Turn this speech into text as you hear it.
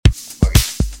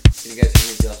Can you guys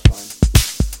hear me just fine?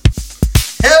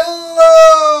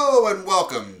 Hello and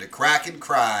welcome to Crackin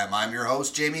Crime. I'm your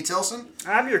host, Jamie Tilson.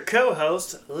 I'm your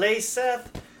co-host,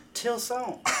 Seth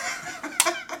Tilson.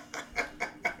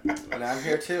 And I'm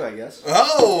here too, I guess.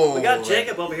 Oh! We got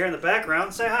Jacob over here in the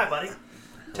background. Say hi, buddy.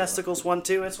 Testicles 1,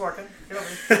 2, it's working. Get over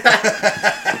here.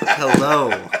 Hello.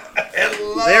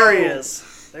 Hello! There he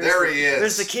is. There he is.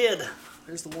 There's the kid.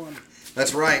 There's the one.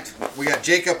 That's right. We got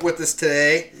Jacob with us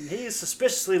today. He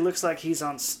suspiciously looks like he's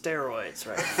on steroids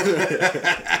right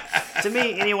now. To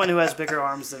me, anyone who has bigger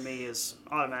arms than me is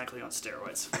automatically on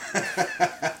steroids.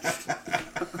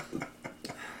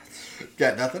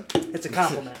 Got nothing? It's a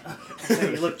compliment. So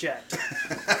you look jacked.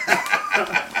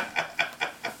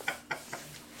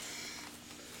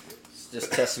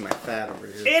 Just testing my fat over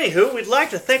here. Anywho, we'd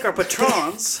like to thank our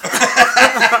patrons.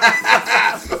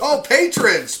 Oh,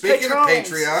 patrons! Speaking of Patrons.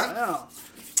 Patreon.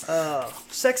 Oh.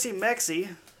 Sexy Mexi.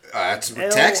 That's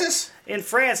Texas? In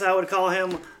France, I would call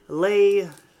him Lay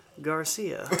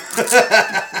Garcia.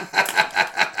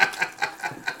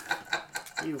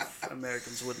 You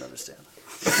Americans wouldn't understand.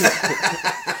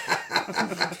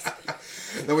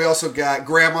 Then we also got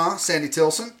Grandma, Sandy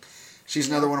Tilson. She's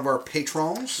another one of our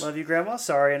patrons. Love you, Grandma.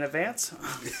 Sorry in advance.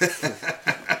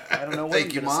 I don't know what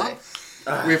Thank you, I'm Mom. going to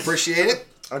say. We appreciate it.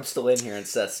 I'm still in here and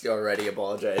Seth's already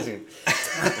apologizing.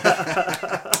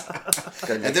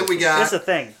 And then we Here's got the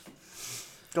thing.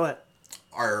 Go ahead.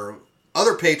 our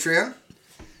other Patreon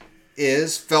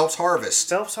is Phelps Harvest.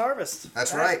 Phelps Harvest.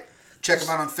 That's right. Check them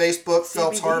out on Facebook,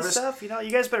 Phelps CBD Harvest. stuff. You know,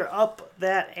 you guys better up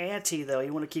that ante, though.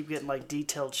 You want to keep getting, like,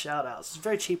 detailed shout-outs. It's a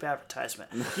very cheap advertisement.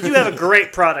 You do have a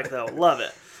great product, though. Love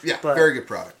it. Yeah, But very good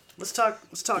product. Let's talk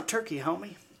turkey,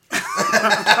 homie.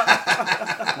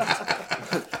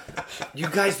 You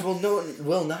guys will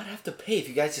not have to pay if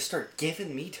you guys just start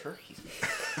giving me turkeys.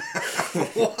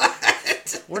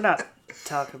 What? We're not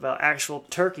talking about actual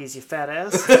turkeys, you fat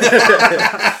ass.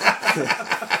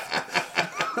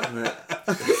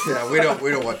 Yeah, we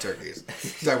don't want turkeys.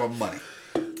 We're talking about money.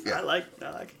 Yeah. I like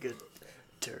a good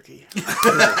turkey.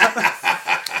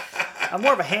 I'm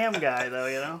more of a ham guy, though,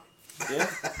 you know? Yeah.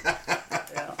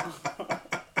 Yeah.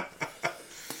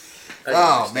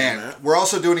 Oh man, we're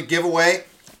also doing a giveaway.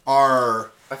 I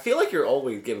feel like you're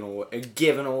always giving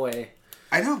away.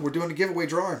 I know we're doing a giveaway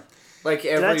drawing. Like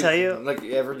Did I tell you? Like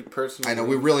every person. I know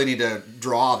we really need to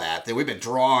draw that. We've been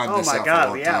drawing Oh this my out for a God,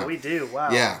 long yeah, time. we do.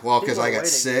 Wow. Yeah, well, because People I are got waiting.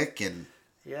 sick and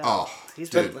Yeah. oh, He's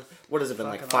dude. been. What has it been,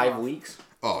 like Fucking 5 off. weeks?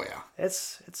 Oh yeah,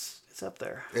 It's up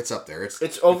there. it's up there.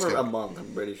 It's over good. a month,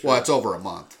 I'm pretty sure. Well, it's over a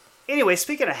month. Anyway,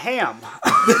 speaking of ham,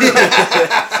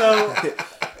 so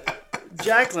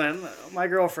Jacqueline, my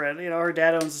girlfriend, you know, her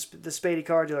dad owns the Spady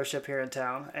car dealership here in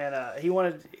town, and he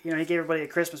wanted, you know, he gave everybody a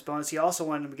Christmas bonus. He also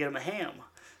wanted to get him a ham.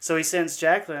 So he sends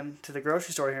Jacqueline to the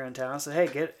grocery store here in town and said, hey,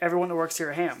 get everyone that works here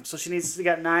a ham. So she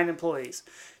got 9 employees.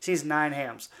 She needs 9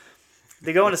 hams.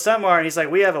 They go into Sunmar, and he's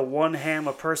like, we have a 1 ham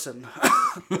a person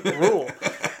rule.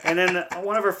 And then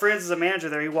one of her friends is a manager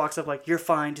there. He walks up like, you're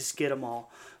fine, just get them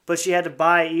all. But she had to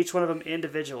buy each one of them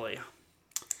individually.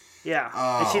 Yeah.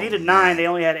 And she needed 9. They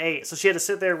only had 8. So she had to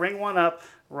sit there, ring one up,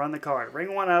 run the card.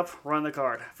 Ring one up, run the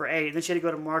card for 8. And then she had to go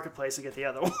to Marketplace and get the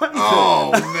other one. Oh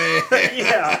man.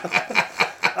 Yeah.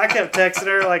 I kept texting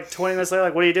her like 20 minutes later,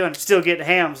 like, what are you doing? Still getting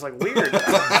hams. Like, weird.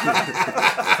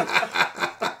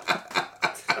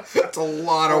 It's a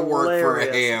lot of work for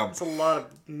a ham. It's a lot of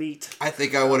meat. I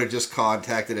think I would have just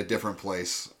contacted a different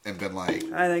place and been like,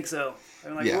 I think so.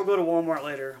 I'm like, Yeah. we'll go to Walmart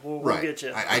later. We'll right, get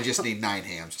you. I just need 9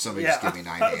 hams. Somebody just give me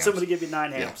 9 hams. Somebody give me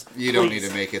 9 Yeah. hams. You don't Please. need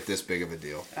to make it this big of a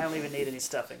deal. I don't even need any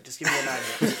stuffing. Just give me a 9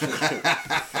 hams.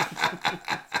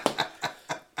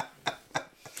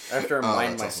 I have to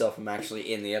remind that's myself I'm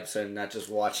actually in the episode and not just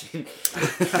watching.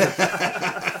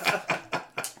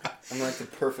 I'm like the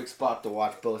perfect spot to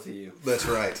watch both of you. That's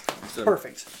right. So,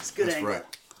 Perfect. It's a good That's angle. right.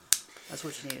 That's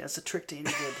what you need. That's a trick to any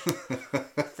good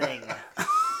thing.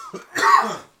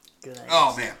 Good angle.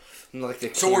 Oh man. I'm like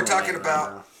the So we're talking cameraman right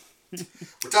about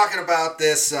we're talking about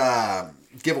this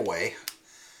giveaway.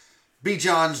 B.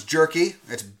 John's Jerky.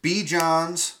 It's B.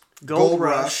 John's Gold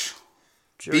Rush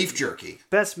Jerky. Beef Jerky.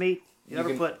 Best meat you ever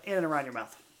can- put in and around your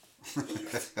mouth. I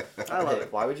now. love Hey,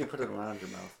 it. why would you put it around your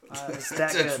mouth? It's that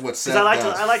That's good. what Because Seth I like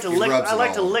does. to, I like to He lick, rubs I it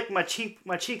like to all lick my cheek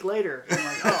later. And I'm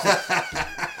like,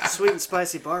 oh, sweet and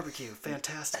spicy barbecue,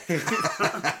 fantastic.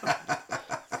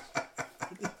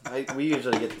 We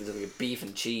usually get the beef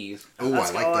and cheese. Ooh, I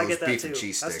like I those get that beef too. and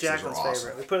cheese That's sticks. Those are Jacqueline's awesome.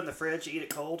 favorite. We put it in the fridge, eat it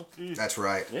cold. That's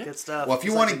right. Yeah. Good stuff. Well, if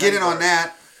you It's want like to the get in nutty on bars.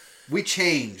 that, we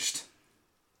changed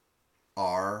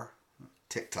our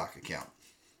TikTok account.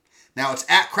 Now it's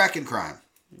at Crackin Crime.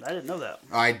 I didn't know that.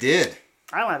 I did.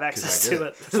 I don't have access to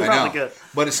it. It's I probably know. good.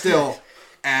 But it's still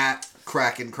at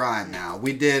Crackin Crime now.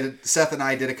 Seth and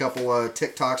I did a couple of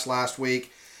TikToks last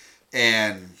week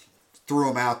and threw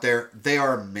them out there. They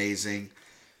are amazing.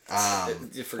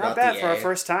 Not bad for our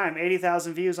first time.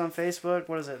 80,000 views on Facebook.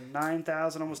 What is it?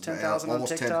 9,000, almost 10,000 on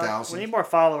almost TikTok. 10,000. We need more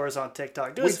followers on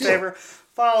TikTok. Do us a favor.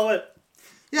 Follow it.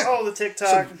 Yeah. Follow the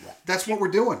TikTok. So that's what we're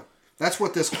doing. That's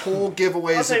what this whole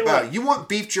giveaway is about. You want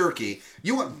beef jerky.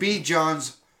 You want B.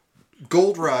 John's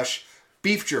Gold Rush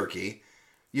beef jerky.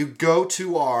 You go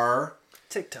to our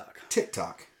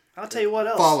TikTok. I'll tell you what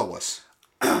else. Follow us.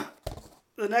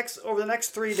 Over the next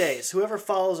 3 days, whoever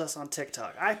follows us on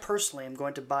TikTok, I personally am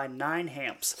going to buy 9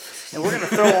 hamps. And we're going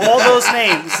to throw all those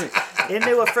names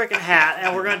into a freaking hat,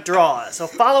 and we're going to draw it. So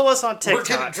follow us on TikTok.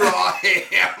 We're going to draw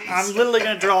hams. I'm literally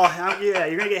going to draw. You're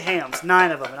going to get hams,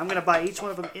 9 of them. And I'm going to buy each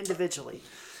one of them individually.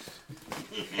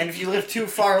 And if you live too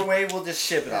far away, we'll just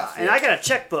ship it off. And I got a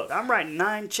checkbook. I'm writing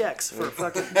 9 checks for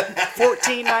fucking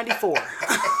 $14.94.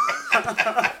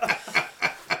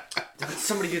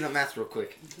 Somebody do that math real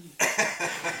quick.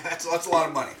 That's a lot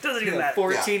of money. Doesn't even matter.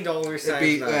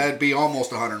 $14 It'd be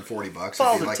almost $140.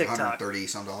 Follow It'd be the like TikTok. $130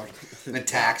 some dollars. And then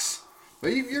tax.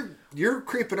 But you're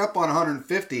creeping up on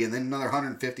 150 and then another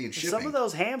 150 in shipping. Some of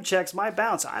those ham checks might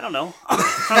bounce. I don't know.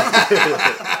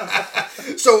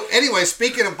 So anyway,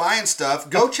 speaking of buying stuff,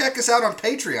 go check us out on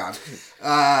Patreon.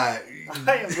 I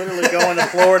am literally going to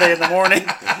Florida in the morning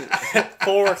at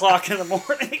 4 o'clock in the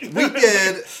morning. We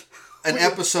did an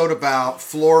episode about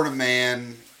Florida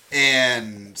Man,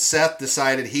 and Seth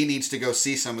decided he needs to go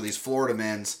see some of these Florida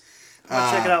men's.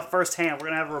 Check it out firsthand. We're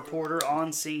going to have a reporter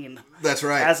on scene. That's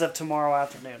right. As of tomorrow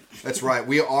afternoon. That's right.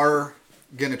 We are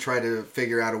going to try to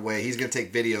figure out a way. He's going to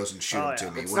take videos and shoot them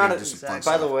to me. It's We're not going to do some fun By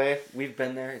stuff. the way, we've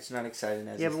been there. It's not exciting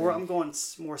as Yeah, you but think. I'm going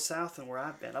more south than where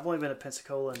I've been. I've only been to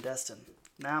Pensacola and Destin.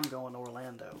 Now I'm going to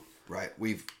Orlando. Right.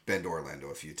 We've been to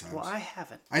Orlando a few times. Well, I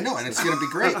haven't. I know, and it's going to be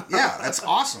great. Yeah, that's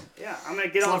awesome. Yeah, I'm going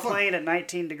to get on a plane at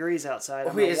 19 degrees outside.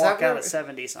 I'm wait, going is to walk that out where- at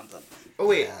 70 something. Oh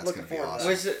wait, Yeah, that's looking gonna be forward.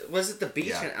 awesome. Was it the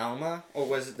beach in Alma, or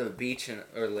was it the beach in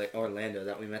Orlando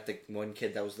that we met the one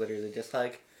kid that was literally just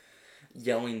like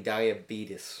yelling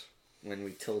diabetes when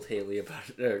we told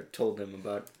told him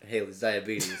about Haley's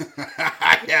diabetes?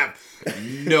 I have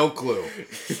no clue.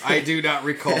 I do not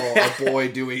recall a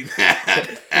boy doing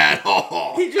that at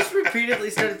all. He just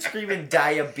repeatedly started screaming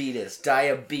diabetes.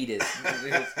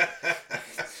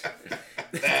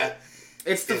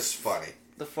 It's funny.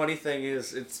 The funny thing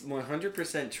is, it's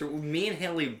 100% true. Me and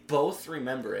Haley both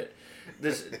remember it.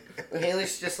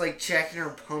 Haley's just like checking her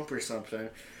pump or something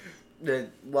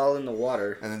while in the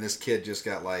water. And then this kid just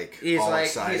got like He's all like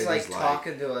excited. he's like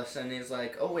talking to us, and he's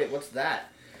like, "Oh wait, what's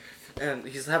that?" And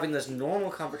he's having this normal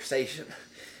conversation,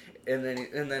 and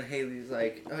then Haley's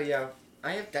like, "Oh yeah,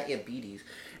 I have diabetes,"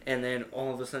 and then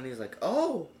all of a sudden he's like,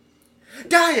 "Oh,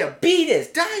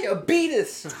 diabetes."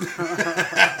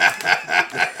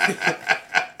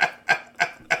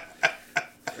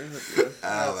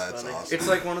 Oh, that's awesome. It's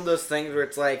like one of those things where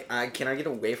it's like, can I get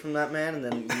away from that man? And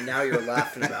then now you're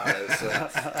laughing about it. So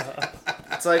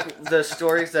it's like the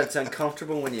stories that's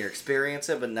uncomfortable when you experience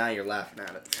it, but now you're laughing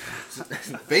at it.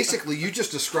 Basically, you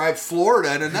just described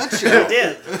Florida in a nutshell. You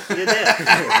did.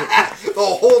 The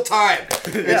whole time.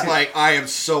 It's like, I am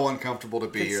so uncomfortable to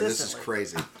be here. This is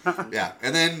crazy. Yeah.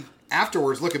 And then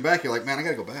afterwards, looking back, you're like, man, I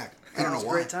got to go back. I don't know why. It was a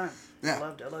great time. Yeah. I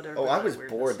loved everybody. Oh, I was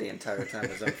bored the entire time I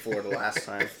was in Florida last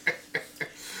time.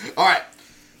 All right.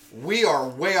 We are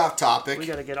way off topic. We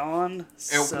got to get on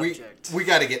And subject. we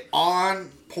got to get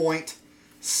on point.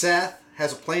 Seth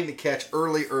has a plane to catch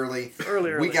early.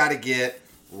 We got to get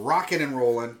rocking and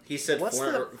rolling. He said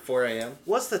 4 a.m.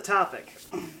 What's the topic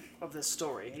of this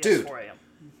story? Yes, Dude. 4 a.m.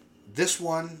 This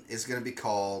one is going to be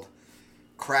called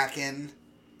Crackin'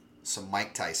 some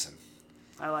Mike Tyson.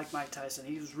 I like Mike Tyson.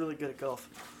 He was really good at golf.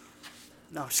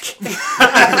 No, I'm just kidding.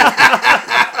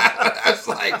 I was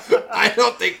like, I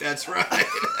don't think that's right.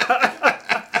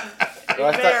 He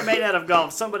may or may not have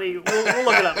golf. Somebody, we'll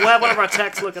look it up. We'll have one of our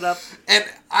techs look it up. And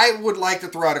I would like to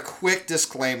throw out a quick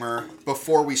disclaimer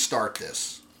before we start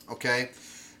this, okay?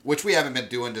 Which we haven't been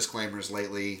doing disclaimers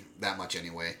lately that much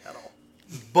anyway. At all.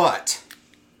 But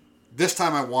this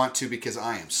time I want to because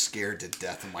I am scared to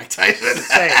death of Mike Tyson.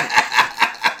 Same.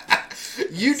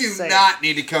 You do not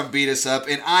need to come beat us up,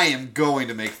 and I am going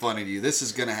to make fun of you. This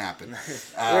is going to happen.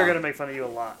 We're going to make fun of you a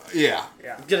lot. Yeah.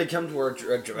 Yeah. Gonna come to our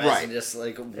address Right. and just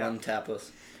like one tap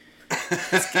us.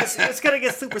 It's going to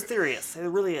get super serious. It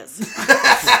really is.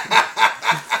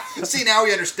 See, now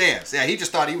he understands. Yeah, he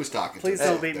just thought he was talking Please to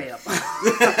don't us. beat me up.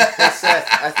 Hey, Seth,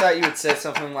 I thought you would say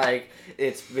something like,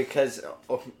 it's because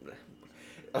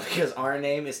Because our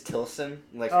name is Tilson.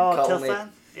 Like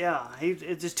Tilson? Yeah.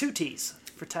 There's 2 T's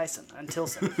for Tyson and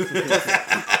Tilson.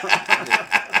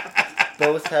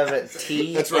 Both have a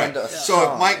T. That's right. And a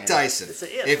So, Mike Tyson,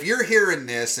 it. if you're hearing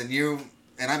this and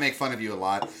I make fun of you a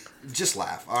lot, just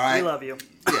laugh, all right? We love you.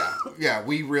 Yeah,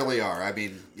 we really are. I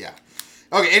mean, yeah.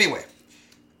 Okay, anyway.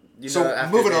 So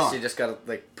after moving this, on. you just gotta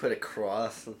like put a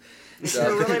cross. If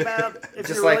you're really mad,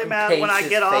 paste when I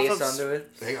get off of onto it.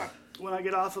 Hang on. when I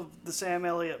get off of the Sam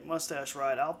Elliott mustache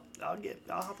ride, I'll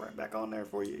hop right back on there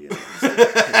for you. You know?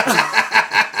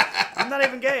 I'm not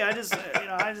even gay. I just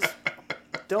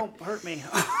don't hurt me.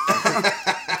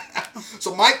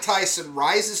 So Mike Tyson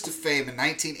rises to fame in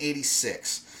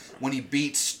 1986 when he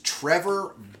beats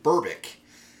Trevor Berbick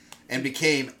and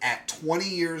became, at 20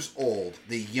 years old,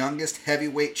 the youngest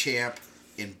heavyweight champ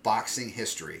in boxing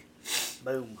history.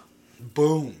 Boom.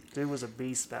 Dude was a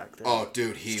beast back then. Oh,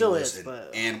 dude, he Still was is,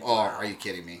 but are you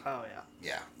kidding me? Oh yeah.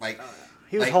 Yeah, like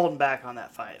he was holding back on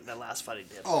that fight, that last fight he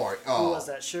did. Oh. Who was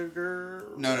that? Sugar?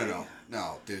 No,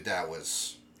 dude, that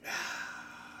was. That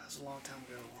was a long time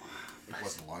ago. It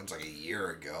wasn't long. It was like a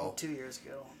year ago. 2 years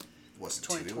ago. It wasn't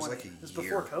 2. It was like a year. It was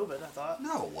before COVID, I thought.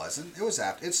 No, it wasn't. It was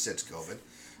after. It's since COVID.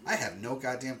 I have no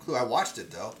goddamn clue. I watched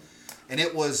it though, and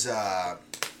it was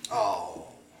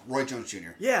Roy Jones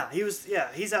Jr. Yeah, he was. Yeah,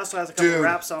 he's also has a couple of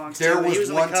rap songs. There too. was He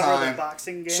was one on the cover time. of the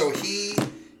boxing game. So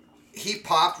he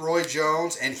popped Roy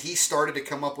Jones, and he started to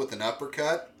come up with an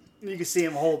uppercut. You could see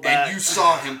him hold back. And you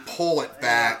saw him pull it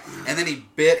back, and then he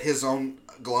bit his own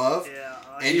glove. Yeah,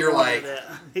 and you're like,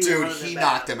 dude, he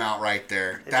knocked him out right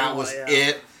there. That was it.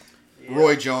 Yeah.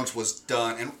 Roy Jones was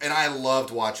done, and I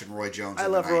loved watching Roy Jones. I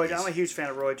love Roy. I'm a huge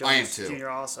fan of Roy Jones. I am too. Jr.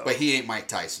 Also, but he ain't Mike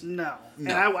Tyson. No.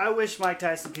 And I wish Mike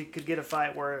Tyson could get a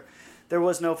fight where there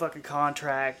was no fucking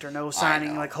contract or no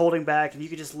signing, like holding back, and you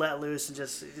could just let loose and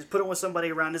just put him with somebody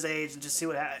around his age and just see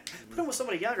what happens. Put him with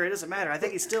somebody younger, it doesn't matter. I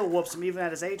think he still whoops him even at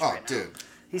his age right now. Dude.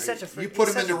 He's such a You put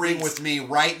him in the ring with me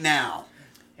right now,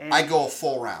 I go a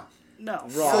full round. No,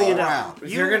 full round.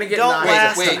 You're going to get don't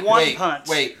last one punch.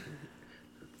 Wait.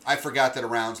 I forgot that a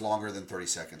round's longer than 30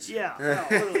 seconds. Yeah,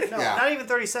 not even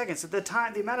 30 seconds. At the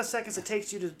time, the amount of seconds it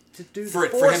takes you to do the for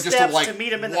 4 him steps just to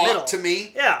meet him in the middle. To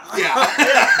me? Yeah.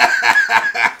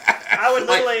 I would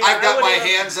literally. I've got my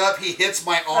hands up. He hits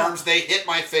my arms. They hit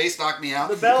my face. Knock me out.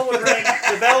 The bell would ring.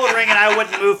 And I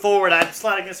wouldn't move forward. I'd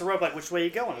slide against the rope. Like, which way are you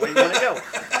going? Where do you want to go?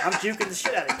 I'm juking the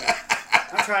shit out of you.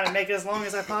 I'm trying to make it as long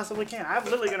as I possibly can. I'm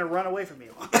literally going to run away from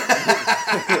you.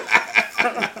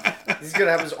 He's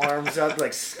gonna have his arms up,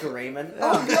 like screaming.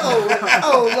 Oh no!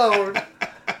 Oh Lord!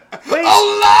 Please,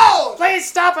 oh Lord! Please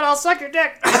stop it! I'll suck your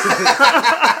dick.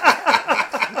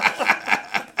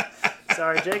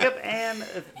 Sorry, Jacob, and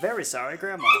very sorry,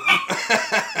 Grandma.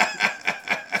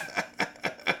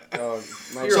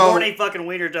 You're a horny fucking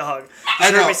wiener dog.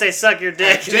 You heard me say suck your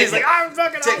dick, and he's like, I'm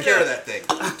fucking. Take care of that thing.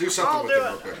 Do something with it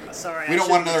real quick. Sorry, we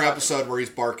don't want another episode where he's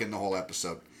barking the whole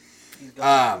episode. He's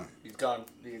gone. He's gone.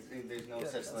 There's no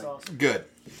such thing. Awesome. Good.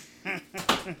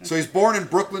 So he's born in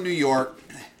Brooklyn, New York.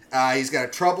 He's got a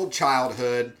troubled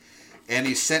childhood, and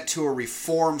he's sent to a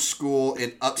reform school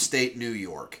in upstate New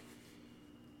York.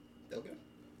 Okay.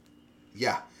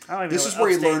 Yeah. I don't even This know is what where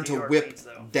he upstate learned New to York whip means,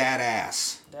 though. dad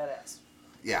ass. Dad ass.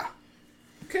 Yeah.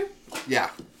 Okay. Yeah.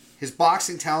 His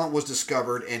boxing talent was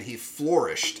discovered, and he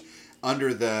flourished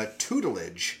under the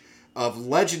tutelage of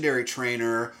legendary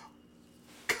trainer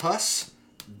Cus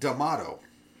D'Amato.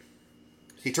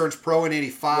 He turns pro in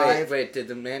 85. Wait, did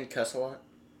the man cuss a lot?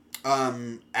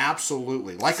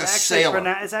 Absolutely. Like It's a sailor.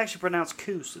 It's actually pronounced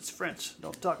coos. It's French.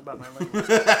 Don't talk about my language.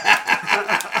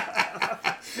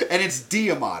 And it's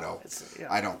D'Amato.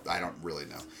 Yeah. I don't really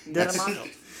know. D'Amato.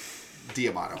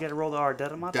 D'Amato. You got to roll the R.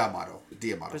 D'Amato. D'Amato.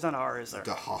 There's not an R, is there?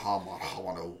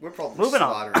 We're probably Moving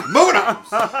on. slaughtering.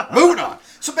 Moving on.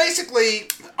 So basically,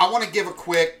 I want to give a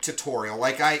quick tutorial.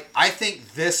 Like, I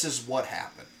think this is what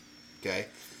happened. Okay?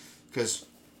 Because,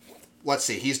 let's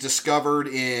see. He's discovered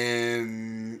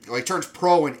he turns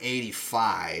pro in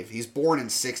 85. He's born in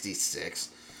 66.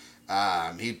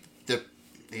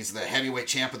 He's the heavyweight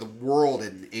champ of the world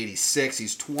in 86.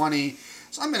 He's 20.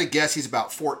 So I'm going to guess he's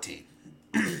about 14.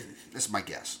 This is my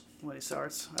guess. When he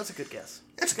starts. That's a good guess.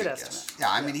 It's a good estimate. guess. Yeah,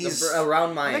 I mean, he's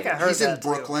around my age. He's in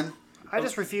Brooklyn. I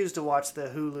just refused to watch the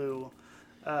Hulu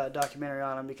documentary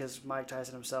on him because Mike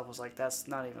Tyson himself was like, that's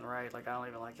not even right. Like, I don't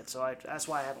even like it. So that's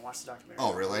why I haven't watched the documentary.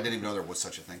 Oh, really? I didn't even know there was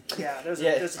such a thing. Yeah, there's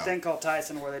a thing called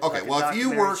Tyson where they do a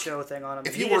documentary show thing on him.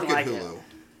 If you work at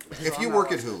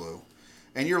Hulu,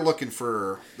 and you're looking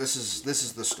for this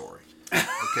is the story.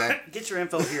 Okay. Get your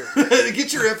info here.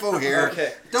 Get your info here.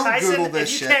 Okay. Don't Tyson, Google this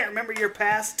if you shit. can't remember your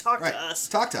past, talk Right. to us.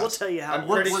 Talk to us. We'll tell you how.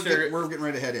 We're sure- getting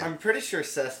ready to head in. I'm pretty sure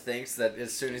Seth thinks that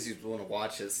as soon as he's willing to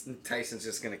watch this, Tyson's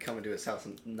just going to come into his house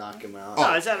and knock him out.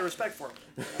 No, it's out of respect for him.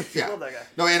 Yeah. I love that guy.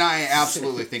 No, and I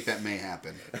absolutely think that may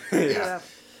happen. Yeah.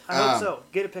 I hope so.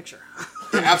 Get a picture.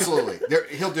 Yeah, absolutely.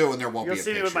 He'll do it when there won't You'll be a see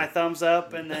picture. me with my thumbs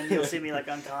up, and then you'll see me like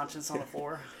unconscious on the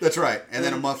floor. That's right. And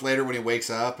then a month later when he wakes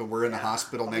up and we're in the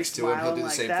hospital I'll be next to him, he'll do the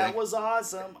smiling same like, thing. That was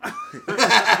awesome.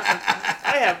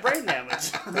 I have brain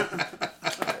damage.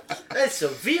 That's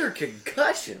severe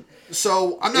concussion.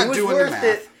 So I'm It not was doing the worth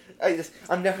math. it.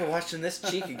 I'm never watching this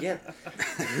cheek again.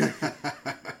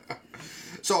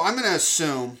 So I'm going to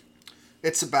assume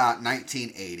it's about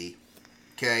 1980.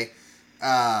 Okay.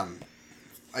 A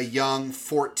young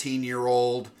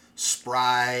 14-year-old,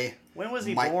 spry When was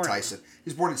he Mike born? Tyson. He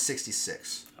was born in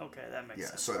 66. Okay, that makes Yeah,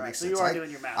 sense. so it All right, makes so sense. you are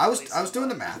doing your math. I at was least. doing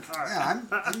the math. All right.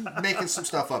 Yeah, I'm making some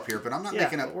stuff up here, but I'm not Yeah,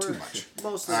 making up we're too much.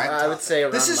 Mostly. All right. I would say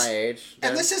around This is- my age. And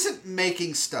then. this isn't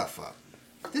making stuff up.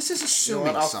 This is You know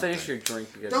assuming what? I'll something. finish your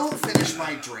drink. Because Don't finish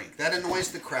my drink. That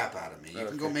annoys the crap out of me. You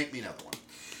can go make me another one.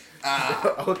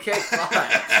 Okay, fine.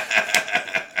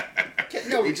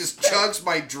 No, He just chugs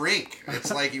my drink.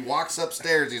 It's like he walks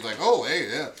upstairs. He's like, "Oh,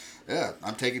 hey, yeah,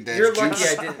 I'm taking Dad's You're juice." lucky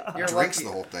I didn't. You're Drinks lucky.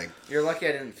 the whole thing. You're lucky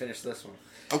I didn't finish this one.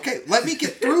 Okay, let me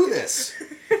get through this,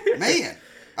 man.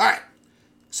 All right,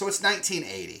 so it's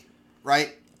 1980,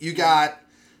 right? You got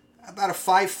about a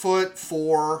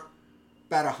 5'4",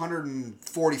 about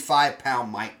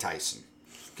 145-pound Mike Tyson.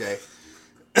 Okay.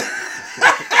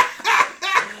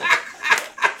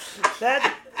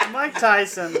 That Mike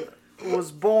Tyson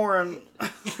was born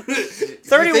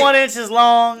 31 inches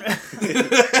long,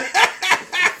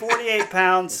 48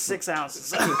 pounds, 6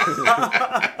 ounces. All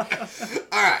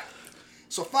right.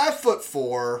 So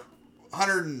 5'4",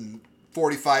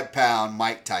 145-pound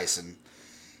Mike Tyson,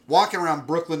 walking around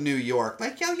Brooklyn, New York,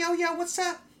 like, yo, what's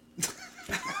up?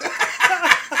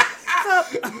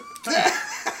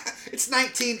 It's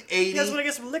 1980. You guys want to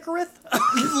get some licorice?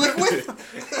 Liquid.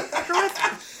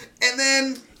 Licorice? And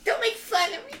then, Don't make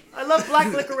fun of me. I love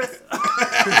black licorice.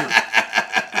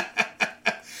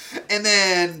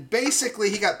 basically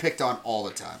he got picked on all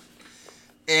the time.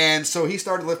 And so he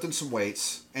started lifting some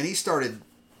weights, and he started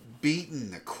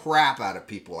beating the crap out of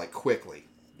people, like, quickly,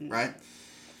 right?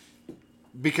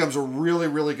 Becomes a really,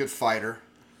 really good fighter.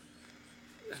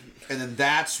 And then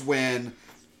that's when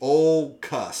old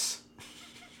Cuss.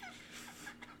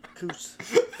 Coos.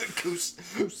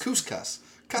 Cuscus.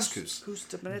 Coos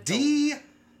de Benito. D.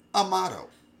 Amato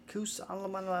Coos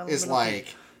is like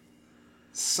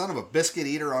son of a biscuit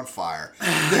eater on fire.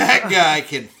 That guy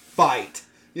can fight.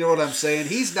 You know what I'm saying?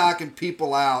 He's knocking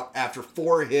people out after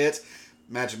 4 hits.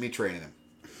 Imagine me training him,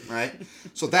 right?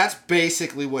 So that's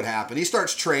basically what happened. He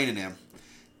starts training him,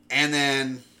 and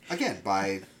then again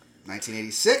by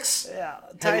 1986, Yeah,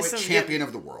 heavyweight champion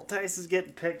of the world. Tyson's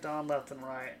getting picked on left and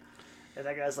right. And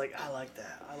that guy's like, I like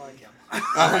that. I like him.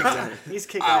 I like that. He's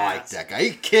kicking I ass. like that guy.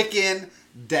 He's kicking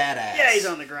that ass. Yeah, he's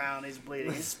on the ground. He's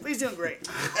bleeding. He's doing great.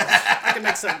 I can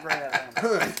make something great out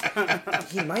of him.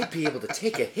 He might be able to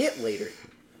take a hit later.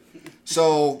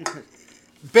 So,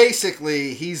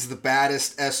 basically, he's the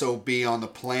baddest SOB on the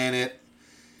planet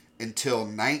until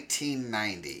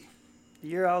 1990. The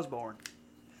year I was born.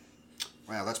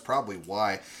 Wow, that's probably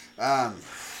why.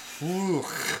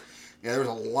 Yeah, there was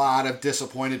a lot of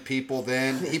disappointed people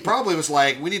then. He probably was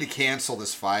like, we need to cancel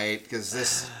this fight because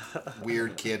this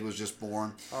weird kid was just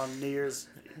born. On New Year's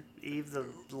Eve, the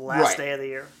last Right. day of the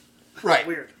year. Right.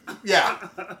 Weird. Yeah.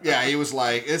 Yeah, he was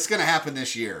like, it's going to happen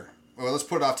this year. Well, let's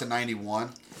put it off to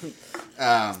 91.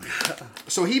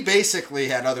 So he basically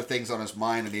had other things on his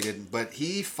mind and he didn't. But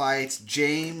he fights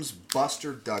James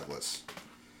Buster Douglas.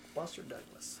 Buster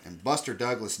Douglas. And Buster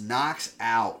Douglas knocks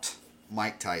out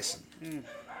Mike Tyson.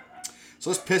 So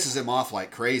this pisses him off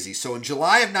like crazy. So in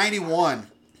July of 91,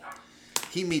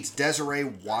 he meets Desiree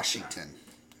Washington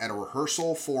at a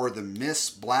rehearsal for the Miss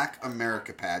Black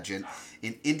America pageant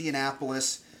in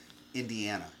Indianapolis,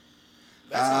 Indiana.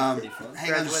 That sounds pretty fun. Hang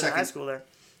on a Graduated high second. school there.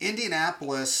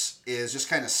 Indianapolis is just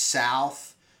kind of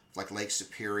south, like Lake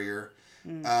Superior.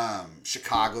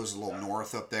 Chicago's a little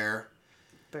north up there.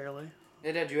 Barely.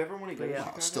 Hey, Dad, do you ever want to go to Yeah.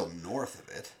 Chicago? Well, still north of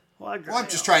it. Well, I'm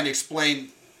just trying to explain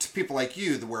to people like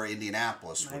you where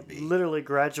Indianapolis I would be. literally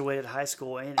graduated high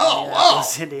school in Oh,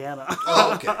 Indianapolis, Indiana.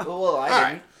 Oh, okay. Well, I All didn't.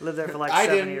 right. Lived there for like I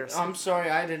 7 didn't. years. I'm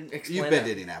sorry, I didn't explain You've been that. to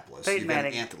Indianapolis. Peyton You've got an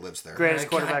Manning. aunt that lives there. Greatest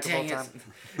God quarterback of all dang time.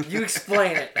 it. You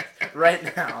explain it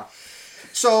right now.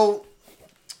 So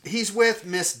he's with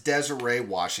Miss Desiree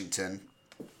Washington,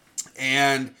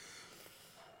 and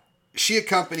she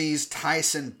accompanies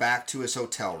Tyson back to his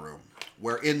hotel room,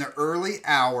 where in the early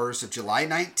hours of July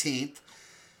 19th,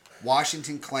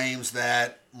 Washington claims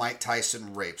that Mike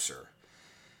Tyson rapes her.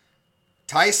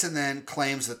 Tyson then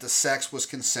claims that the sex was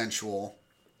consensual.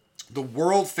 The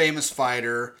world-famous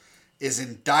fighter is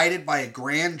indicted by a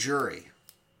grand jury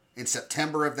in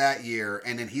September of that year,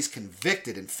 and then he's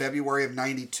convicted in February of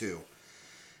 92.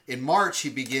 In March, he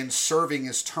begins serving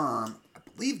his term. I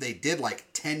believe they did like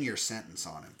a 10-year sentence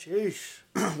on him.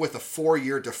 Jeez. With a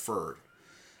 4-year deferred.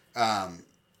 And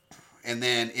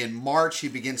then in March, he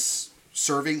begins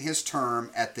serving his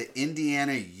term at the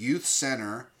Indiana Youth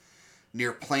Center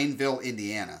near Plainville,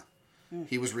 Indiana.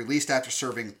 He was released after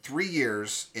serving 3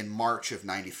 years in March of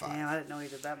 95. Damn, I didn't know he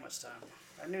did that much time.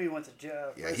 I knew he went to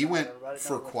jail. Yeah, he went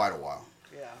for quite a while.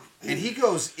 Yeah. And he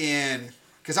goes in,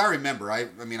 because I remember, I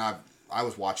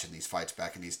was watching these fights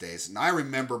back in these days, and I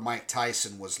remember Mike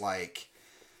Tyson was like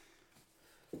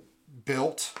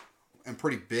built and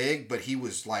pretty big, but he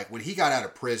was like, when he got out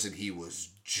of prison, he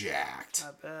was jacked.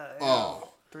 I bet. Yeah.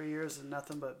 Oh. 3 years and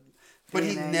nothing but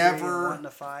he angry never and wanting to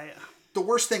fight. The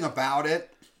worst thing about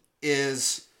it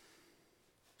is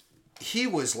he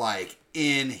was like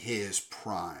in his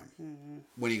prime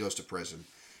when he goes to prison.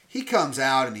 He comes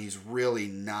out and he's really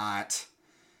not,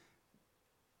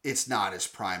 it's not his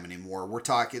prime anymore. We're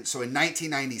talking, so in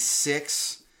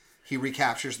 1996, he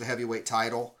recaptures the heavyweight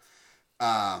title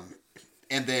and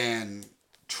then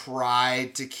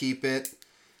tried to keep it.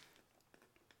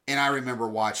 And I remember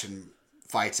watching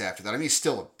fights after that. I mean, he's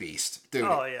still a beast, dude.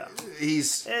 Oh yeah,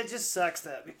 it just sucks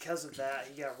that because of that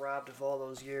he got robbed of all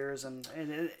those years, and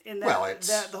that, well,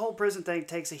 the whole prison thing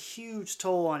takes a huge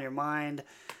toll on your mind.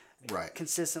 Right.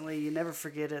 Consistently, you never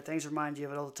forget it. Things remind you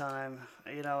of it all the time.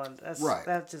 You know, and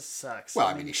that just sucks. Well,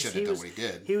 I mean he shouldn't have done what he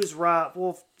did. He was robbed.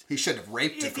 Well, he shouldn't have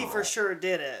raped a girl. If he for sure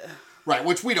did it. Right,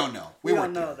 which we don't know. We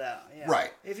don't know that. Yeah.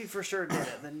 Right. If he for sure did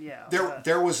it, then yeah.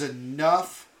 There was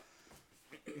enough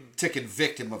to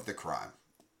convict him of the crime.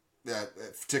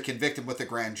 To convict him with the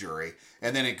grand jury,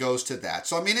 and then it goes to that.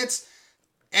 So I mean, it's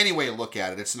any way you look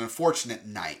at it, it's an unfortunate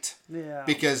night. Yeah.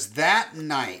 Because that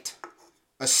night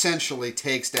essentially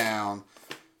takes down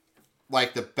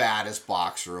like the baddest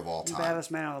boxer of all time. The baddest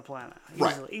man on the planet.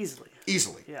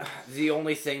 Easily. Yeah. The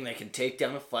only thing that can take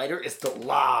down a fighter is the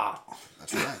law.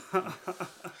 That's right.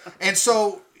 And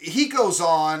so he goes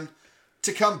on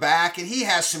to come back, and he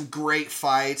has some great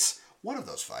fights. One of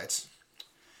those fights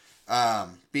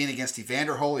being against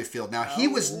Evander Holyfield. Now, he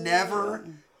was never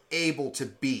able to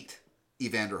beat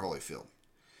Evander Holyfield.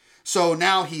 So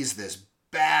now he's this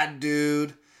bad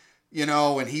dude, you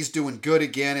know, and he's doing good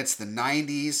again. It's the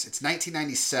 90s. It's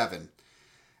 1997.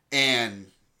 And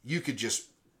you could just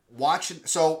watch it.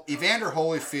 So Evander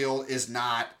Holyfield is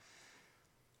not,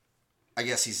 I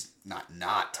guess he's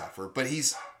not tougher, but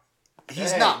he's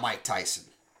not Mike Tyson.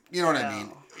 You know what I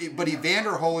mean? But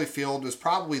Evander Holyfield was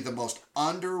probably the most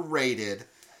underrated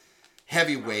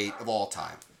heavyweight of all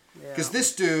time. Because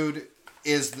this dude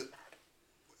is,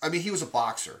 he was a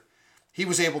boxer. He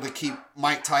was able to keep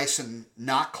Mike Tyson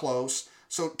not close.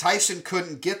 So Tyson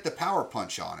couldn't get the power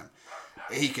punch on him.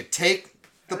 He could take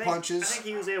the punches. I think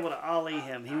he was able to ollie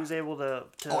him. He was able to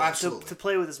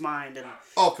play with his mind.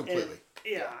 Completely.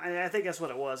 I think that's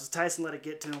what it was. Tyson let it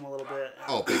get to him a little bit.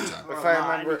 Oh, big time. If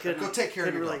I remember, go take care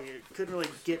of your dog. Couldn't really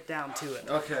get down to it.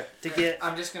 Okay.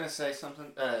 I'm just gonna say something.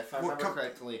 If I remember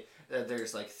correctly,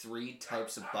 there's like 3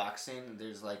 types of boxing.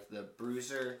 There's like the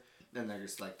bruiser, then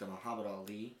there's like the Muhammad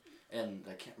Ali, and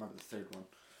I can't remember the third one.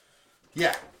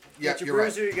 Yeah. You got your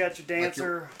bruiser, you got your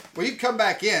dancer. Well, you can come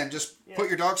back in. Just put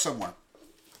your dog somewhere.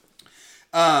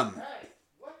 Hey,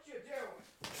 what you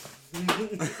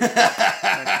doing?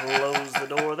 Close the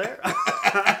door there.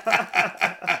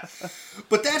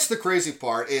 But that's the crazy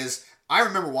part is I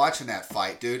remember watching that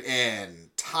fight, dude, and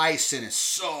Tyson is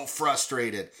so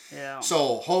frustrated. Yeah.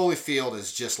 So Holyfield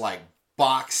is just like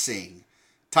boxing.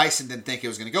 Tyson didn't think it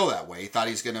was going to go that way. He thought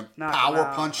he was going to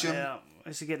power punch him. Yeah,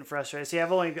 he's getting frustrated. See,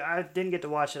 I didn't get to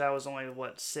watch it. I was only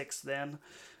 6 then,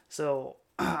 so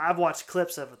I've watched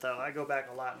clips of it though. I go back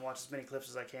a lot and watch as many clips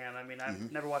as I can. I mean,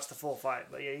 I've never watched the full fight,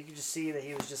 but yeah, you can just see that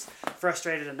he was just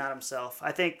frustrated and not himself.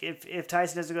 I think if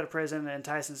Tyson doesn't go to prison and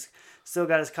Tyson's still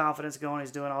got his confidence going,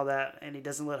 he's doing all that, and he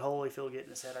doesn't let Holyfield get in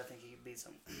his head, I think he beats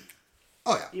him.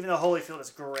 Oh yeah. Even though Holyfield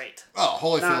is great. Oh,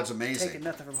 Holyfield's amazing. Taking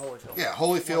nothing from Holyfield. Yeah,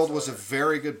 Holyfield was a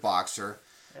very good boxer,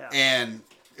 and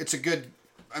it's a good.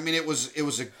 I mean, it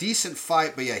was a decent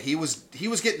fight, but yeah, he was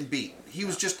getting beat. He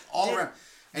was just all around,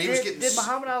 and he was getting. Did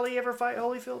Muhammad Ali ever fight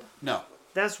Holyfield? No.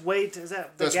 That's way too. Is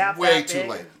that the That's gap? way that too big?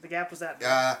 late. The gap was that big.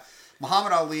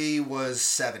 Muhammad Ali was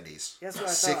 70s. That's what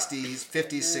I 60s,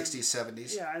 50s, then, 60s,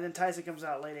 70s. Yeah, and then Tyson comes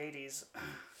out late 80s.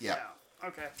 Yeah.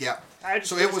 Okay. Yeah.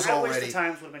 So it was already. I wish the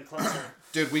times would have been closer.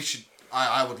 Dude, we should.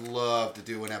 I would love to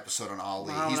do an episode on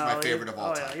Ali. He's my favorite of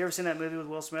all time. Yeah. You ever seen that movie with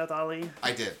Will Smith, Ali?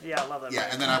 I did. Yeah, I love that movie.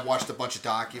 And then I watched a bunch of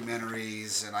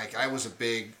documentaries, and I was a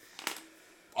big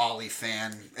Ali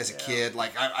fan as a kid.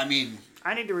 Like, I mean...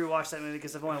 I need to rewatch that movie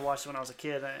because I've only watched it when I was a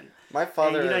kid. And, my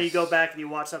father... And, you go back and you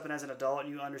watch something as an adult and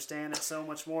you understand it so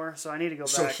much more. So I need to go back.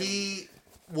 So he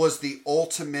was the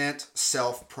ultimate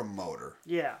self-promoter.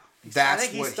 Yeah. That's I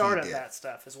think he started that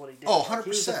stuff is what he did. Oh, 100%. Like, he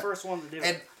was the first one to do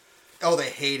it. Oh, they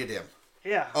hated him.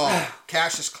 Yeah. Oh,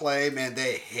 Cassius Clay, man,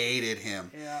 they hated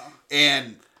him. Yeah.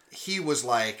 And he was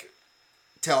like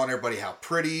telling everybody how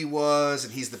pretty he was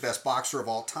and he's the best boxer of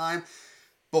all time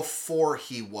before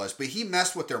he was. But he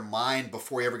messed with their mind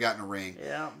before he ever got in the ring.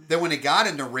 Yeah. Then when he got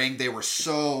in the ring, they were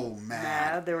so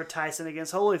mad. They were Tyson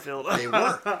against Holyfield.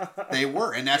 They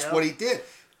were. And that's what he did.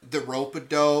 The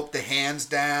rope-a-dope, the hands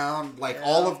down,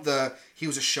 all of the... He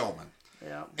was a showman.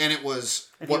 Yeah. And it was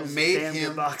and what he was made a damn him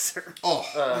good boxer. Oh.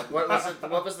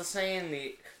 What was the saying?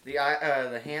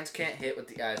 The hands can't hit what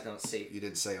the eyes don't see. You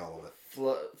didn't say all of it.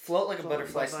 Float like a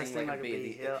butterfly, sting like a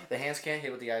bee. The hands can't hit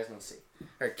what the eyes don't see.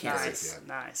 Or can't see.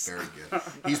 Nice. Very good.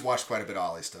 He's watched quite a bit of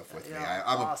Ollie stuff with me.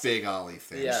 I'm awesome. A big Ollie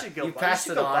fan. Yeah. You should go box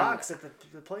at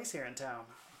the place here in town.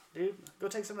 Dude, go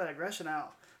take some of that aggression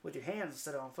out with your hands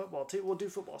instead of on football too. We'll do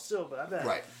football still, but I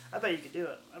bet you could do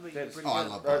it. I bet you could pretty good. I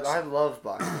love boxing. I love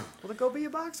boxing. Well, then go be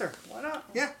a boxer. Why not?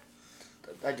 Yeah.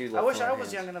 I do love I wish I was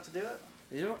hands. young enough to do it.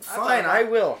 You know, fine, I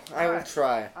will. I will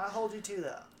try. I'll hold you to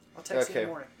that. I'll text you in the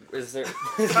morning. Is there?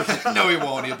 No, he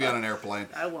won't. He'll be on an airplane.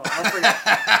 I won't.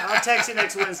 I'll text you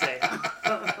next Wednesday.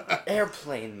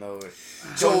 Airplane mode.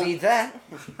 Don't need that.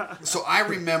 So I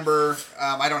remember.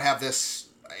 I don't have this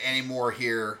anymore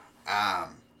here.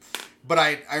 But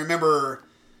I remember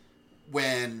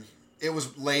when it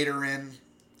was later in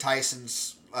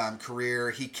Tyson's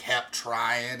career, he kept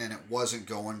trying and it wasn't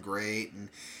going great. And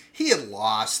he had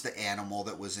lost the animal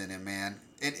that was in him, man.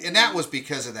 And that was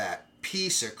because of that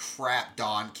piece of crap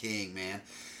Don King, man.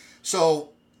 So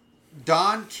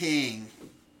Don King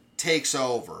takes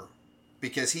over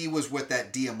because he was with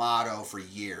that D'Amato for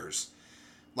years.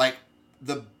 Like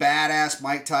the badass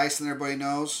Mike Tyson everybody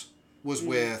knows was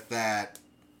with that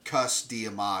cuss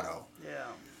D'Amato. Yeah.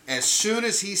 As soon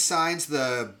as he signs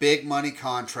the big money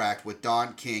contract with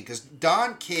Don King, because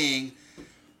Don King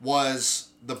was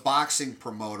the boxing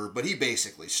promoter, but he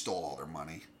basically stole all their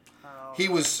money.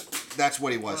 That's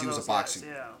what he was. He was a boxing.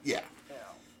 Guys, yeah.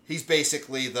 He's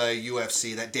basically the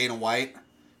UFC, that Dana White.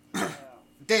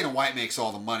 Dana White makes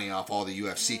all the money off all the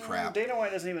UFC crap. Dana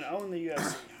White doesn't even own the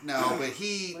UFC. No, but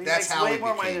he that's makes how way he more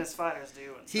became. money than his fighters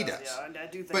do. And he stuff. does. Yeah, I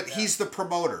do think but that. He's the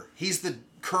promoter. He's the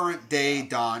current day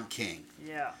Don King.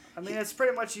 Yeah. I mean, it's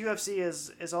pretty much UFC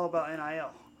is all about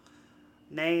NIL.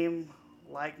 Name,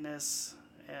 likeness,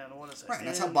 and what is it? Right,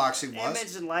 that's how boxing was.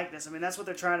 Image and likeness. I mean, that's what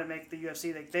they're trying to make the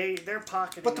UFC. They're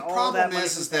pocketing but the all that money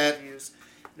is from that pay-per-views.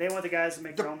 They want the guys to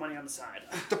make their own money on the side.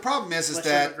 The problem is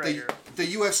that the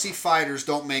UFC fighters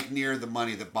don't make near the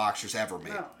money that boxers ever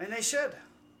make. No, and they should.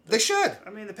 They should.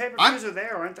 I mean, the pay-per-views are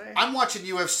there, aren't they? I'm watching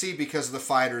UFC because of the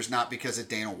fighters, not because of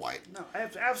Dana White. No,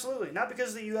 absolutely. Not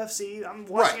because of the UFC. I'm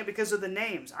watching it because of the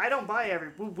names. I don't buy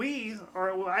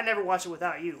I never watch it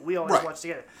without you. We always watch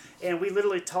together. And we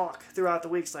literally talk throughout the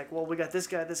weeks like, well, we got this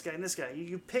guy, and this guy.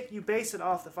 You base it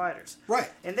off the fighters. Right.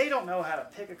 And they don't know how to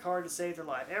pick a card to save their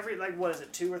life. Every,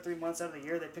 2 or 3 months out of the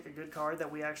year, they pick a good card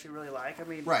that we actually really like. I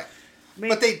mean... Right.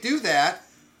 But they do that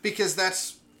because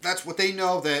that's what they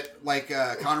know that,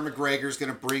 Conor McGregor's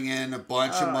going to bring in a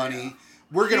bunch of money. Yeah.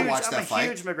 We're going to watch that fight. I'm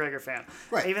a huge McGregor fan.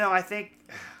 Right. Even though I think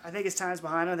his time's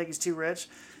behind him. I think he's too rich.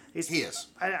 He is.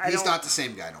 He's not the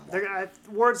same guy no more.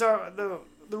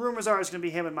 The rumors are it's going to be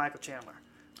him and Michael Chandler,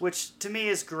 which to me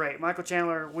is great. Michael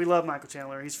Chandler, we love Michael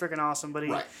Chandler. He's freaking awesome, but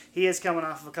he is coming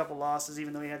off of a couple losses,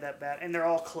 even though he had that bad. And they're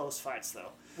all close fights,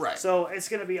 though. Right. So it's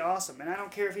going to be awesome. And I don't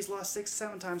care if he's lost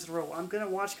 6-7 times in a row. I'm going to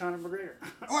watch Conor McGregor.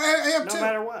 Oh, I am too. No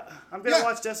matter what. I'm going to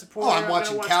watch Dustin Poirier. I'm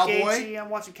watching Cowboy. Gaethje. I'm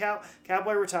watching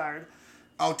Cowboy retired.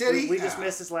 Oh, did he? We just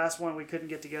missed his last one. We couldn't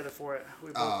get together for it. We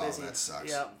were both busy. Oh, that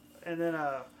sucks. Yeah. And then...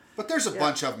 But there's a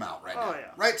bunch of them out right now. Oh,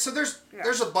 yeah. Right? So there's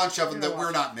a bunch of them that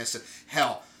we're not missing.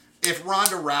 Hell, if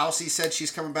Ronda Rousey said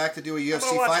she's coming back to do a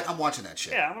UFC fight, I'm watching that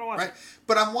shit. Yeah, I'm going to watch it.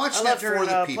 But I'm watching that for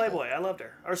the people. Playboy. I loved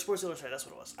her. Or Sports Illustrated, that's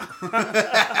what it was.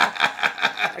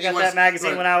 I got that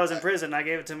magazine when I was in prison. I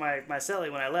gave it to my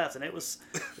cellie when I left, and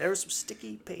there were some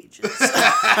sticky pages. But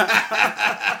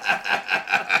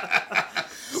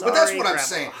that's what I'm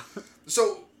saying.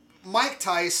 So Mike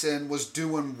Tyson was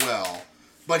doing well,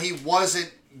 but he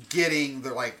wasn't getting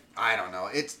the, like, I don't know.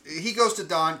 He goes to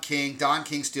Don King. Don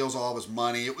King steals all of his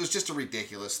money. It was just a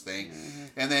ridiculous thing. Mm-hmm.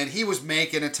 And then he was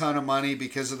making a ton of money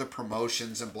because of the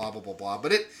promotions and blah, blah, blah, blah.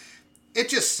 But it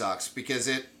just sucks because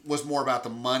it was more about the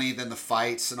money than the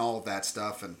fights and all of that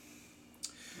stuff. And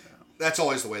that's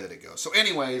always the way that it goes. So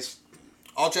anyways,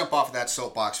 I'll jump off of that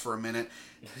soapbox for a minute.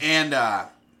 And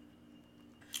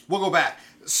we'll go back.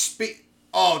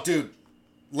 Oh, dude.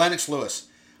 Lennox Lewis.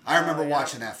 I remember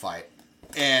watching that fight.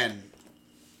 And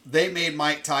they made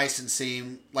Mike Tyson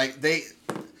seem like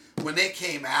when they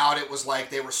came out, it was like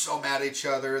they were so mad at each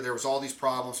other. There was all these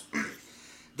problems.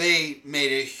 They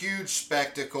made a huge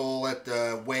spectacle at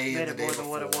the weigh-in the day before.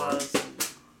 What it was.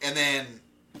 And then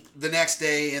the next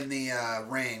day in the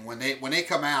ring, when they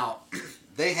come out,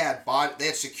 they had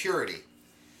security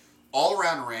all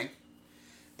around the ring,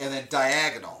 and then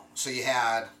diagonal. So you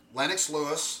had Lennox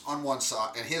Lewis on one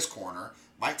side in his corner,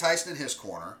 Mike Tyson in his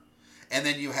corner. And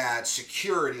then you had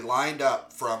security lined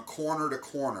up from corner to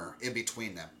corner in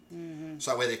between them. Mm-hmm.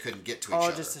 So that way they couldn't get to each other.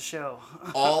 All just a show.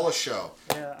 All a show.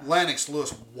 Yeah. Lennox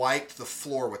Lewis wiped the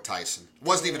floor with Tyson. It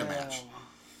wasn't even a match.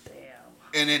 Damn.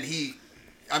 And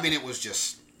then it was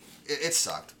just, it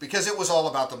sucked. Because it was all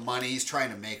about the money. He's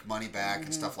trying to make money back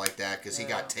and stuff like that. Because he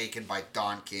got taken by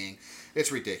Don King.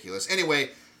 It's ridiculous. Anyway,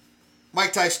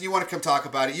 Mike Tyson, you want to come talk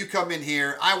about it? You come in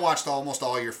here. I watched almost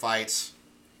all your fights.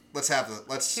 Let's hash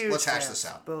this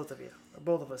out. Both of you,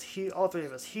 both of us, all three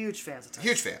of us, huge fans of Tyson.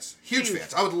 Huge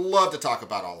fans. I would love to talk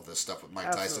about all of this stuff with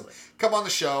Mike Tyson. Come on the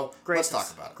show. Let's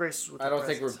talk about it. I don't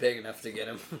think we're big enough to get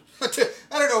him. I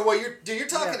don't know what you're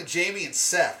talking to Jamie and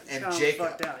Seth and Jacob.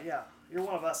 Fuck down. Yeah, you're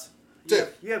one of us. Dude,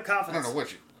 you have confidence. I don't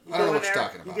know what you're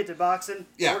talking about. You get to boxing.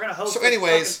 Yeah. We're gonna host a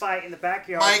fucking fight in the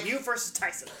backyard. Mike, you versus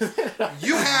Tyson.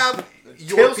 You have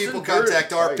your people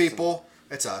contact our people.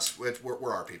 It's us. We're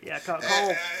our people. Yeah,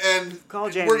 call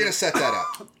Jamie. We're going to set that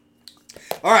up.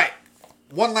 All right.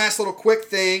 One last little quick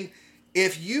thing.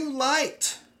 If you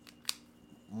liked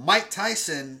Mike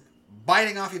Tyson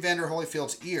biting off Evander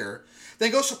Holyfield's ear,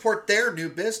 then go support their new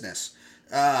business.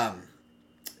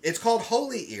 It's called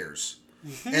Holy Ears.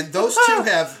 And those two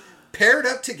have paired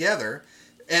up together,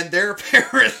 and they're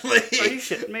apparently... Are you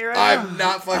shitting me right now? I'm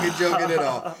not fucking joking at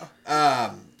all.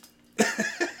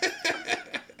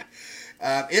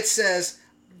 It says,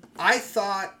 I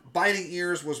thought biting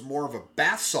ears was more of a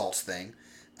bath salts thing,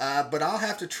 but I'll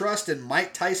have to trust in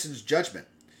Mike Tyson's judgment.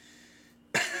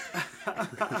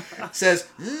 Says,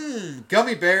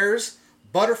 gummy bears,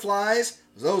 butterflies,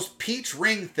 those peach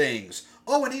ring things.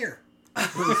 Oh, an ear.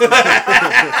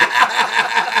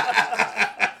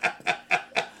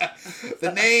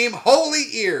 The name Holy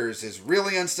Ears is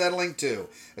really unsettling too,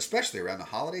 especially around the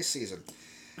holiday season.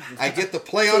 I get the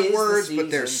play on words, but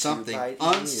there's something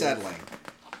unsettling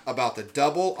about the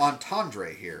double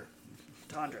entendre here.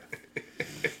 Entendre.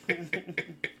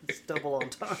 It's double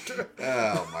entendre.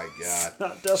 Oh my God. It's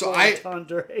not double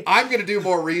entendre. I'm going to do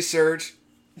more research.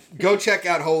 Go check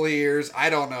out Holy Ears.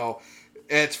 I don't know.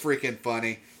 It's freaking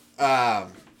funny.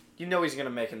 You know he's going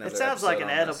to make another. It sounds like an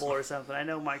edible or something. I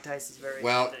know Mike Tyson's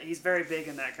he's very big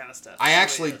in that kind of stuff. I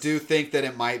actually do think that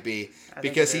it might be.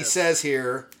 Because he says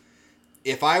here,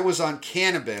 if I was on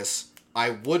cannabis, I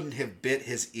wouldn't have bit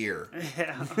his ear.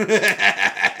 Yeah.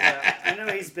 Yeah. I know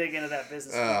he's big into that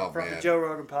business from the Joe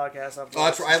Rogan podcast.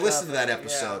 That's right. I listened to that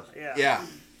episode. Yeah.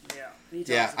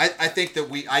 I think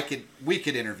that we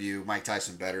could interview Mike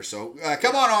Tyson better. So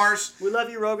come on, ours. We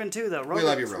love you, Rogan, too. Though we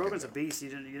love you, Rogan. Rogan's a beast.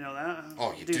 You know that?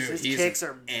 Oh, you do. His He's kicks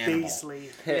are animal. beastly.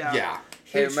 Yeah.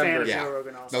 Huge fan of Joe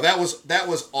Rogan. Also. No, that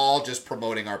was all just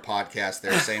promoting our podcast.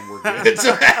 There, saying we're good.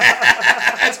 So,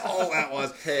 that's all that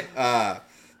was.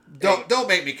 Don't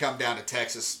make me come down to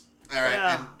Texas. All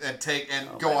right,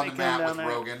 and go on the map with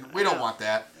Rogan. We don't want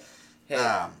that.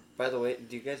 Hey, by the way,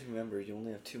 do you guys remember you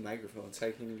only have 2 microphones? How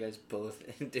can you guys both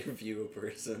interview a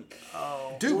person?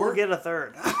 Oh, dude, we'll get a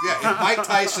third. Yeah,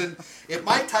 if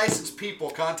Mike Tyson's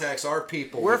people contacts our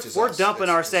people, we're dumping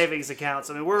our savings accounts.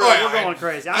 I mean, we're going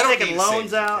crazy. I'm taking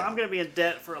loans out. I'm going to be in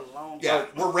debt for a loan. Yeah,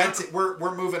 we're renting.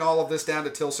 We're moving all of this down to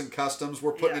Tilson Customs.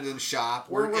 We're putting it in the shop.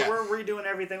 We're redoing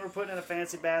everything. We're putting in a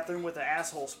fancy bathroom with an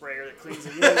asshole sprayer that cleans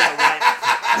it. You know right.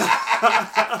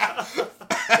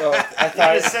 I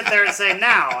thought you just sit there and say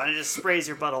now, and it just sprays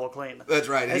your butthole clean. That's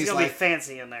right. It's gonna be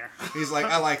fancy in there. He's like,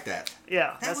 I like that.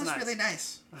 Yeah, that was nice. Really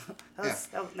nice. That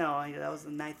was a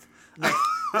knife.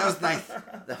 That was nice.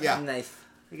 That was nice.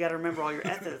 You got to remember all your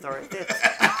ethers are fits.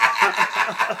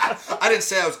 I didn't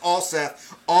say I was all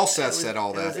Seth. All Seth said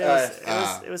all that.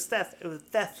 It was Seth. It was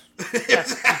Theth.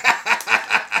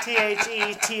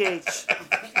 THETH.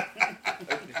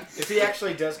 If he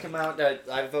actually does come out,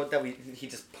 I vote that he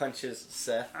just punches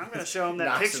Seth. I'm gonna show him that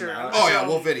Knocks picture. him out. Oh yeah,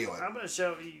 we'll video it. I'm gonna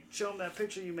show him that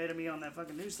picture you made of me on that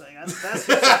fucking news thing. That's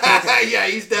Yeah,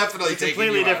 he's definitely taking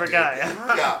completely you different out,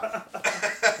 guy. Yeah.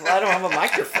 Well, I don't have a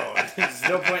microphone. There's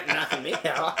no point in knocking me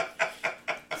out.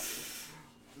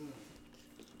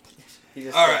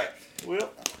 All right.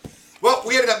 Well,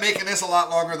 we ended up making this a lot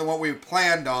longer than what we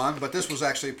planned on, but this was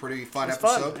actually a pretty fun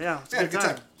episode. Fun. Yeah, it's a good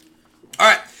time. All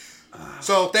right.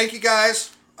 So thank you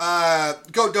guys.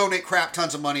 Go donate crap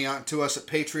tons of money to us at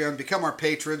Patreon. Become our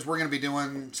patrons. We're going to be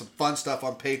doing some fun stuff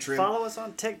on Patreon. Follow us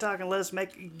on TikTok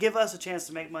and give us a chance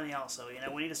to make money. Also,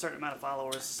 we need a certain amount of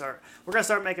followers to start. We're going to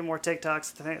start making more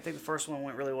TikToks. I think the first one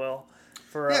went really well.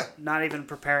 For not even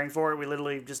preparing for it, we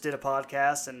literally just did a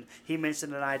podcast, and he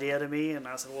mentioned an idea to me, and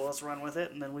I said, "Well, let's run with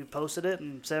it." And then we posted it,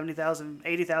 and 70,000,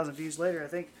 80,000 views later, I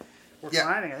think we're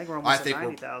climbing. I think we're almost at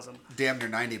 90,000. Damn near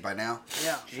 90 by now.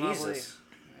 Yeah, Jesus.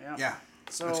 Yeah.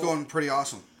 So it's going pretty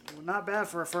awesome. Not bad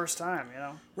for a first time,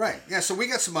 Right. Yeah. So we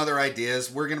got some other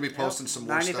ideas. We're going to be posting some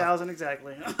more 90,000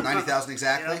 exactly. 90,000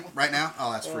 exactly right now.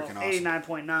 Oh, that's freaking awesome.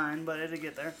 89.9, but it'll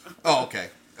get there. Oh, okay.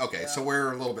 Okay. Yeah. So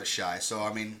we're a little bit shy. So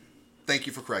I mean. Thank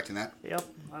you for correcting that. Yep.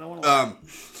 I don't want to.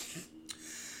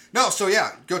 No, so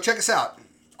yeah, go check us out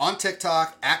on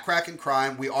TikTok at Crackin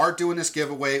Crime. We are doing this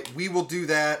giveaway. We will do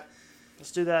that.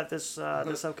 Let's do that this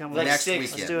upcoming week. Next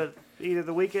weekend. Let's do it either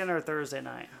the weekend or Thursday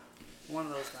night. One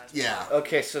of those nights. Yeah.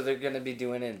 Okay, so they're gonna be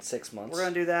doing it in 6 months. We're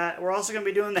gonna do that. We're also gonna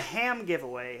be doing the ham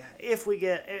giveaway. If you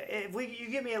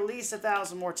give me at least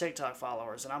 1,000 more TikTok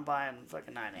followers, and I'm buying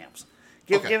fucking 9 hams.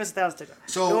 Give us 1,000 TikTok.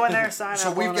 So go in there, sign up.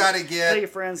 So we've got to get. Tell your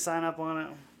friends, sign up on it.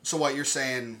 So what you're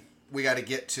saying? We got to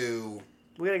get to.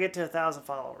 We got to get to 1,000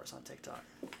 followers on TikTok.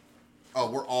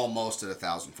 Oh, we're almost at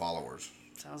 1,000 followers.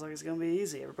 Sounds like it's gonna be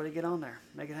easy. Everybody get on there,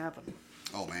 make it happen.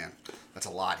 Oh man, that's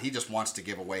a lot. He just wants to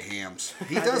give away hams.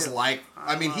 He does like.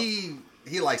 I mean,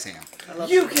 he likes ham.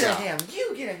 You get a ham.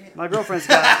 You get a ham. My girlfriend's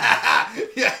got.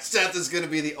 Yeah, Seth is going to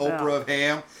be the Oprah of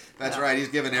ham. That's right. He's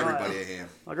giving everybody a ham.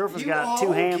 My girlfriend's got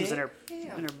 2 hams in her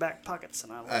back pockets,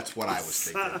 and that's what I was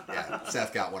thinking. Yeah,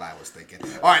 Seth got what I was thinking.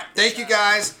 All right, thank you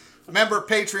guys. Remember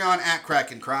Patreon at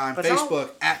Crackin Crime,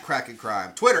 Facebook at Crackin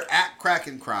Crime, Twitter at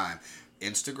Crackin Crime,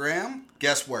 Instagram.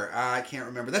 Guess where? I can't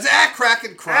remember. That's at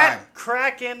Crackin Crime. At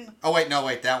Crackin. Oh wait, no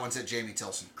wait. That one's at Jamie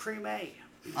Tilson. Creme.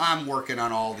 I'm working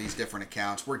on all these different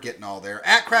accounts. We're getting all there.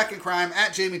 At Crackin Crime,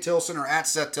 at Jamie Tilson, or at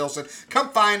Seth Tilson. Come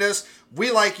find us. We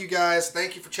like you guys.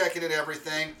 Thank you for checking in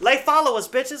everything. Follow us,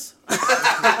 bitches.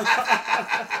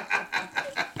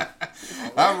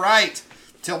 All right.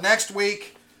 Till next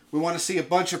week, we want to see a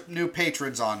bunch of new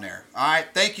patrons on there. All right.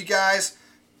 Thank you guys.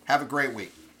 Have a great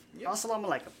week. Assalamu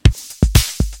alaikum.